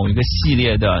的某一个系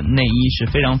列的内衣是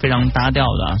非常非常搭调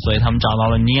的，所以他们找到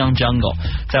了 Neon Jungle，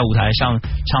 在舞台上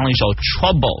唱了一首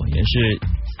Trouble， 也是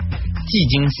技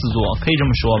惊四座，可以这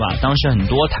么说吧。当时很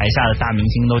多台下的大明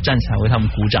星都站起来为他们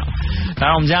鼓掌。当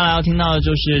然我们接下来要听到的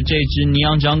就是这支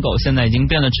Neon Jungle 现在已经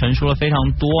变得成熟了非常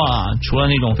多除了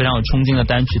那种非常有冲劲的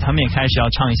单曲，他们也开始要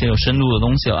唱一些有深度的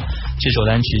东西了。这首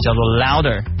单曲叫做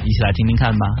Louder， 一起来听听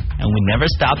看吧。 And we never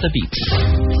stop the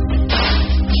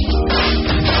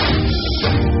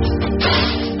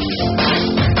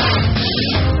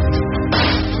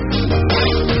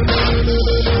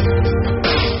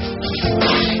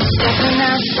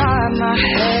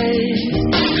head,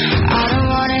 I don't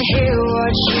wanna hear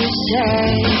what you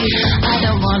say. I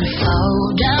don't wanna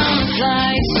fall down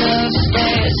flights of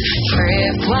stairs,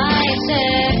 tripwires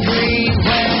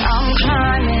everywhere. I'm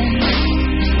climbing,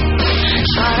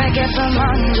 trying to get from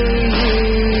under you.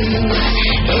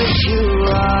 If you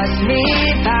want me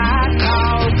back,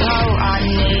 I'll go. I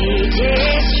need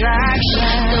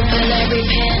distraction. So fill every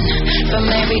pin from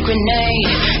every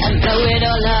grenade and blow it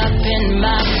all up in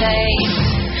my face.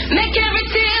 Make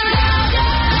everything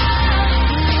louder,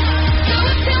 so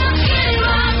it don't get in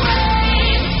my way.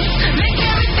 Make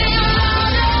everything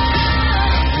louder,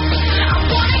 I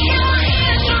wanna hear my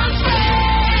eardrums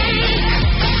break.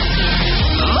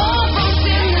 More votes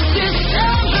in the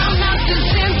system, I'm not the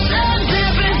symptoms.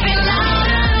 Everything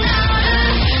louder, louder.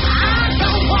 I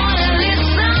don't wanna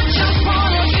listen, just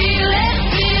wanna feel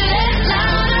it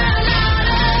louder,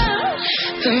 louder.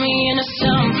 Put me in a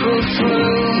soundproof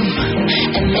room,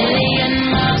 a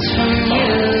million miles from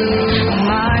you.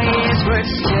 My ears would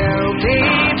still be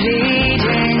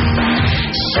bleeding.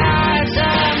 Shards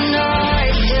of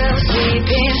noise still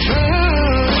seeping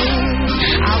through.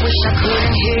 I wish I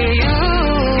couldn't hear you.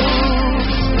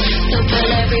 So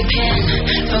pull every pin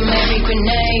from every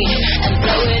grenade and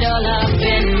blow it all up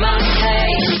in my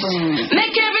face.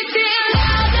 Make everything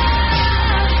louder,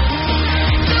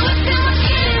 so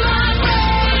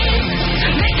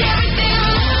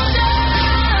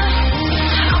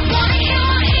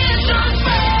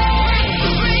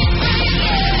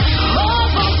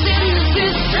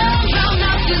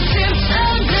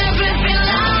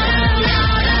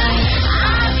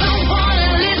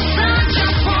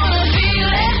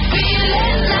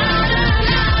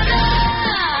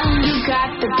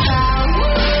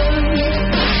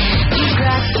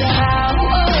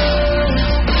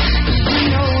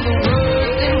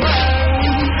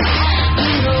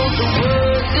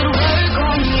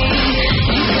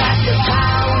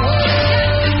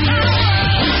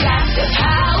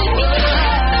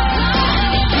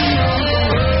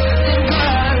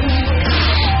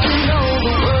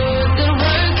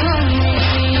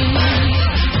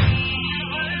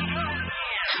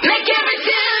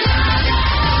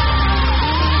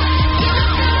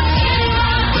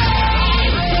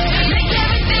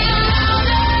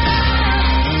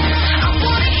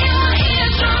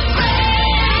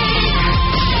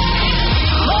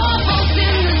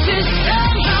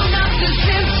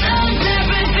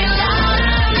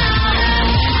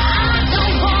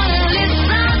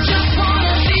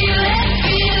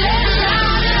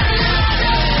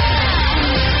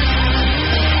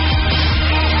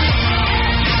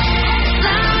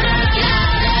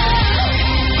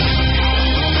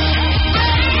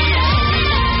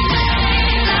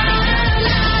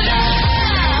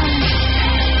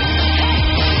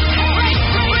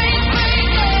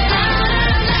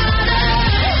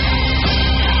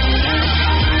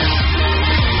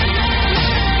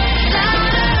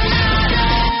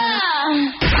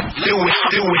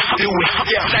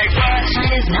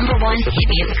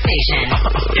station.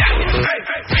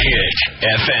 Hit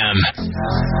FM.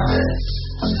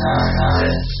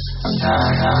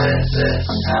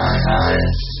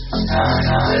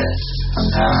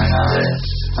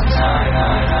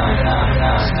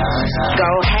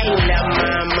 Go, hey, lil'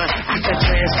 mama, I could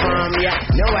transform ya.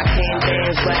 No, I can't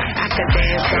dance, but I could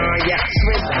dance on ya.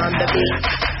 Swiss on the beat,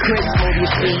 Chris move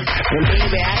your feet. And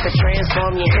baby, I could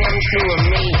transform you him to a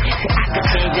me. I could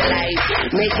change your life,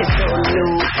 make it so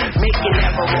new. Make you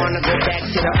never wanna go back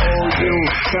to the old you.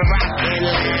 So rock and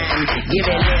line, give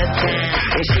it a little time.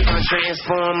 And she gon'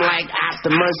 transform like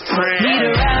Optimus Prime. Need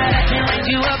a ride, I can raise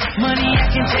you up. Money, I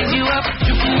can change you up.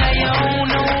 You can have your own,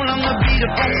 no longer be the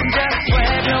passenger.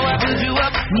 Wherever I build you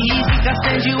up, knees, I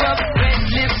stand you up. Red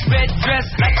lips, red dress,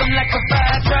 like I'm like a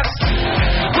fire truck.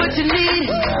 What you need,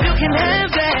 you can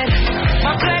have that.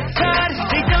 My black card,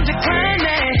 they don't decline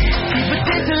that. Keep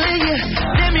it in you,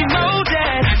 let me mold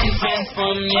that. I can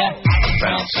transform ya,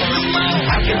 transform ya.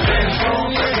 I can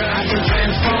transform ya, I can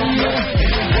transform ya.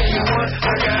 Anything you want,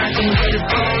 I can get it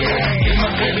for ya. Get my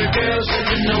baby girl, so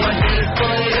you know I did it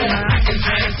for ya. I can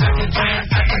transform ya.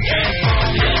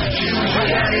 You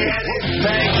got it,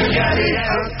 bank, you got it,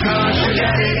 cars, you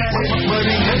got it,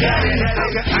 money, you got it.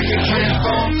 I can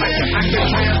transform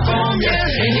ya.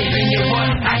 Anything you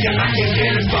want, I can get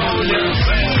it for ya.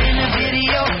 In the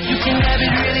video, you can have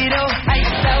it really though.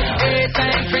 Iced out,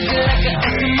 everything frigid like an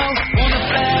Eskimo. Wanna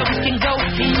fly, we can go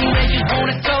anywhere you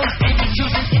wanna go. If you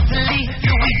choosing Italy,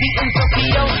 Louis V and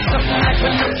Tokyo, something like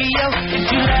Pinocchio. If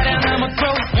you lie down, I'ma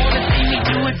grow. Wanna see me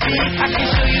do it big? I can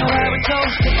show you how it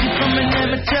goes. Take you from an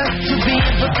amateur to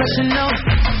being professional.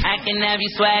 I can have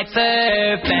you swag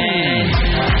surfing.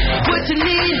 What you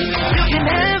need, you can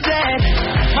have that.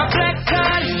 My black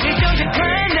card, they don't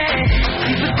decline that.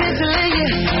 Keep potential in you,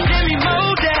 let me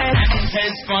mold that. I can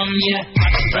transform ya,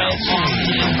 transform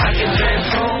ya. I can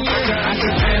transform ya, I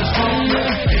can transform ya.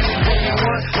 Anything you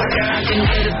want, I can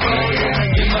get it for ya.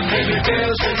 Get my baby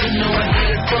girl, so you know I did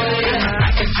it for ya.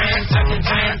 I can transform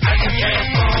ya.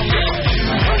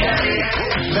 You got it,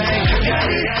 bank, you got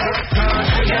it, cars,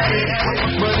 you got it,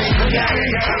 money, you got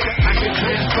it. I can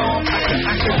transform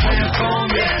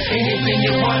ya. Anything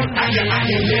you want, I can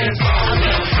get it for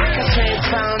ya. I can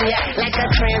transform ya like a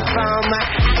transformer.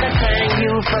 I can turn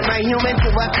you from a human to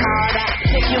a carter.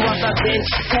 Take you off a bench,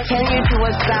 turn you to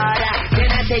a starter. Then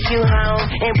I take you home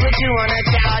and put you on a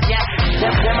charger.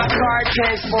 Then my car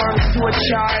transforms to a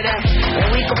charter, and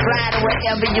we can fly to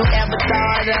wherever you ever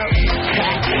thought of.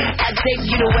 I take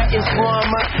you to Weapons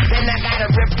Warmer, then I gotta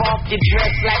rip off your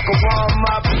dress like a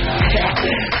warm-up.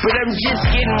 But I'm just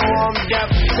getting warmed up,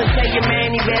 so tell your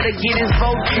man he better get his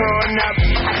Voltron up.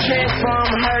 I transform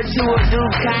her to a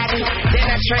Ducati, then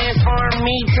I transform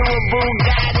me to a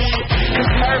Bugatti. Cause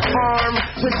her form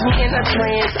puts me in a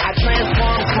trance. I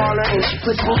transform smaller and she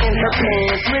puts me in her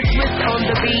pants. Twist on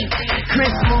the beat,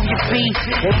 Chris move your feet,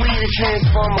 and we to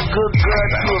transform a good girl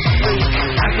to a freak.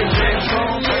 I can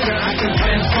transform ya, I can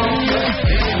transform ya.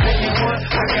 Anything you want,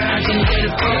 I can get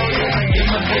it for ya. Get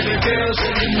my baby girl, so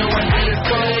you know I did it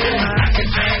for ya. I can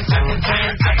transform ya.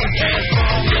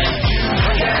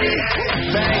 You got it,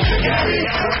 bank, you got it,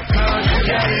 cars, you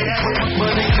got it,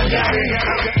 money, you got it.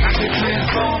 I can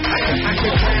transform ya.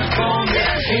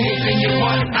 Anything you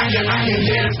want, I can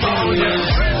get it for ya.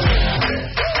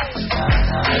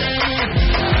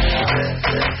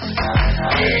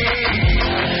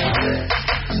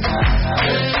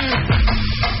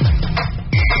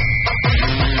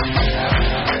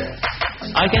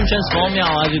 I Can Transform You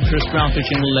来自 Chris Brown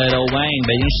featuring Lil Wayne。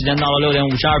北京时间到了6点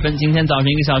52分，今天早晨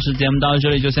1个小时节目到这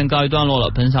里就先告一段落了。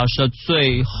本小时的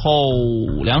最后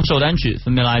2首单曲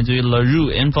分别来自于 La Rue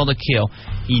In For The Kill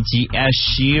以及 Ed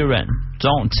Sheeran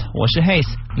Don't。我是 Hayes，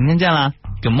 明天见啦。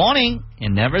Good morning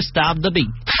and never stop the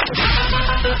beat。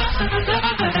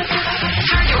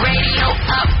 Turn your radio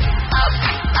up.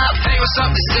 Hey, what's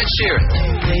up? This is Ed Sheeran.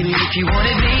 Baby, if you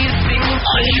wanted me to sing on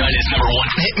China's #1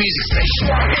 hit music station.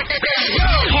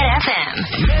 Hit FM.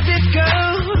 Met this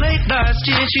girl late last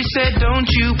year. She said, don't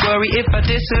you worry if I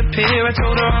disappear. I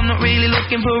told her I'm not really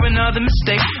looking for another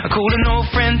mistake. I called an old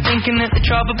friend thinking that the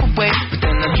trouble would wait, but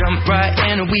then I jumped right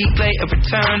in. A week later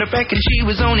returned. I reckon she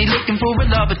was only looking for a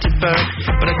lover to burn,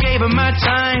 but I gave her my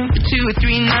time for 2 or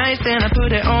 3 nights. Then I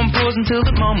put it on pause until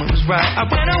the moment was right. I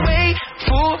went away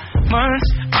 4 months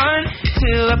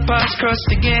until our paths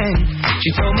crossed again.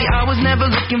 She told me I was never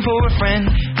looking for a friend.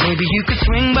 Maybe you could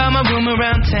swing by my room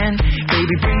around 10.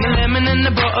 Baby, bring a lemon and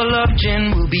a bottle of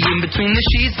gin. We'll be in between the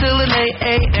sheets till the late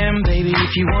AM. Baby,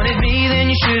 if you wanted me, then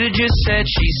you should have just said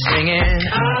she's singing.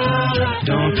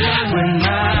 Don't when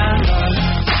my love,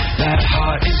 that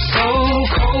heart is so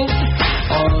cold,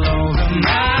 all over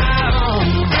my own.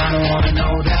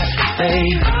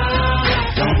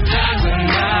 babe, don't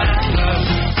deny love.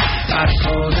 I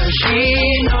told her she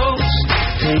knows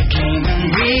they came and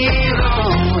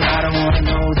reload. I don't wanna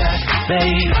know that,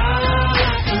 babe.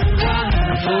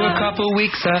 For a couple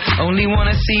weeks I only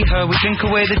wanna see her. We drink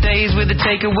away the days with a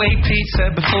takeaway pizza.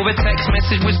 Before a text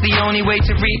message was the only way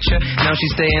to reach her. Now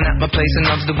she's staying at my place and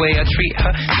loves the way I treat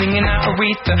her. Singing out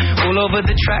Aretha all over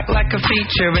the track like a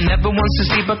feature. And never wants to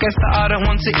sleep, I guess that I don't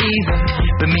want to either.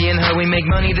 But me and her, we make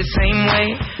money the same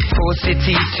way. 4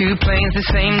 cities, 2 planes the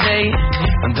same day.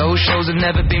 And those shows have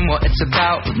never been what it's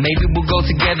about. But maybe we'll go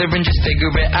together and just figure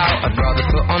it out. I'd rather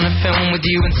put on a film with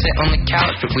you and sit on the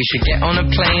couch. But we should get on a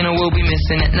plane or we'll be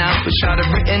missing it now. Wish I'd have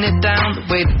written it down, the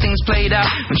way that things played out.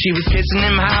 When she was kissing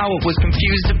him, how I was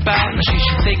confused about. Now she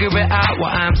should figure it out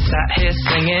while I'm sat here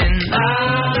singing.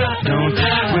 Don't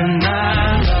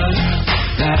deny love.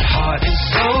 That heart is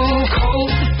so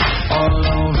cold, all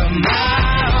over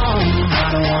my own. I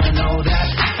don't wanna know that,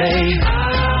 babe.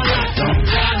 Don't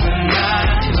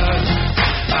deny love.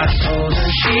 I told her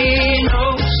she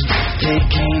knows they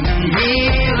came and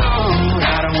reload.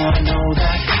 I don't wanna know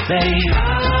that, babe.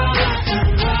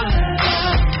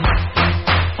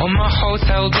 On my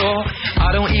hotel door, I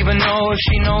don't even know if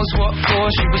she knows what for.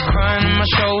 She was crying on my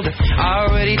shoulder. I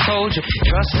already told you,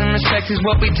 trust and respect is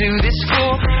what we do this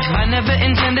for. I never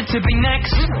intended to be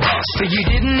next, so you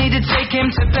didn't need to take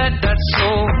him to bed, that's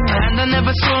all. And I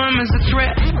never saw him as a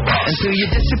threat until you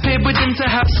disappeared with him to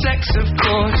have sex, of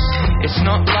course. It's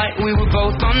not like we were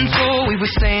both on tour. We were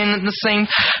staying at the same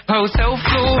hotel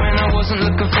floor. And I wasn't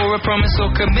looking for a promise or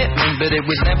commitment, but it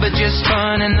was never just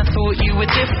fun, and I thought you were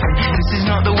different. This is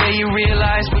not the way you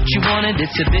realize what you wanted.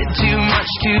 It's a bit too much,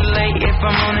 too late if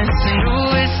I'm honest. And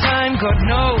all this time, God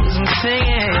knows I'm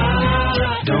singing.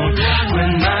 Don't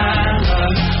deny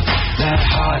love. That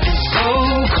heart is so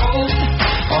cold,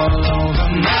 all over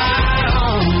my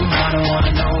own. I don't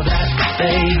wanna know that,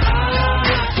 babe.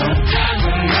 Don't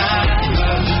deny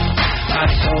love. I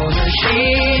told her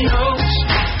she knows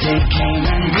they came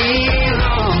and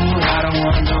reload. I don't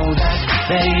wanna know that,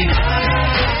 babe.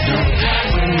 Don't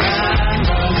deny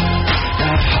love.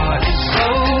 That heart is so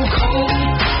cold,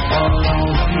 all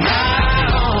over my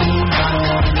own. I don't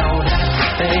wanna know that,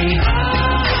 babe.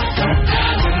 Don't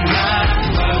deny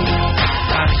love.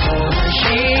 I told her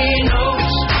she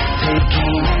knows they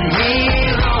came and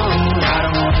reload. I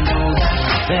don't wanna know that,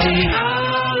 babe.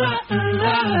 All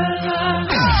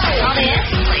this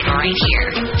played right here.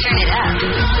 Turn it up.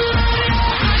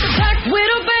 Black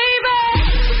Widow, baby.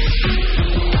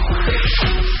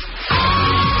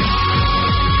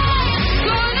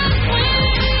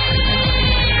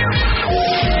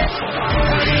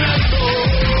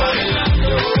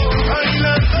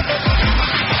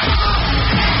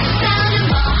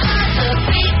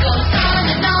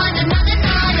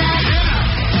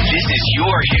 This is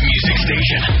your hit music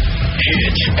station,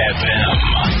 Hit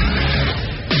FM.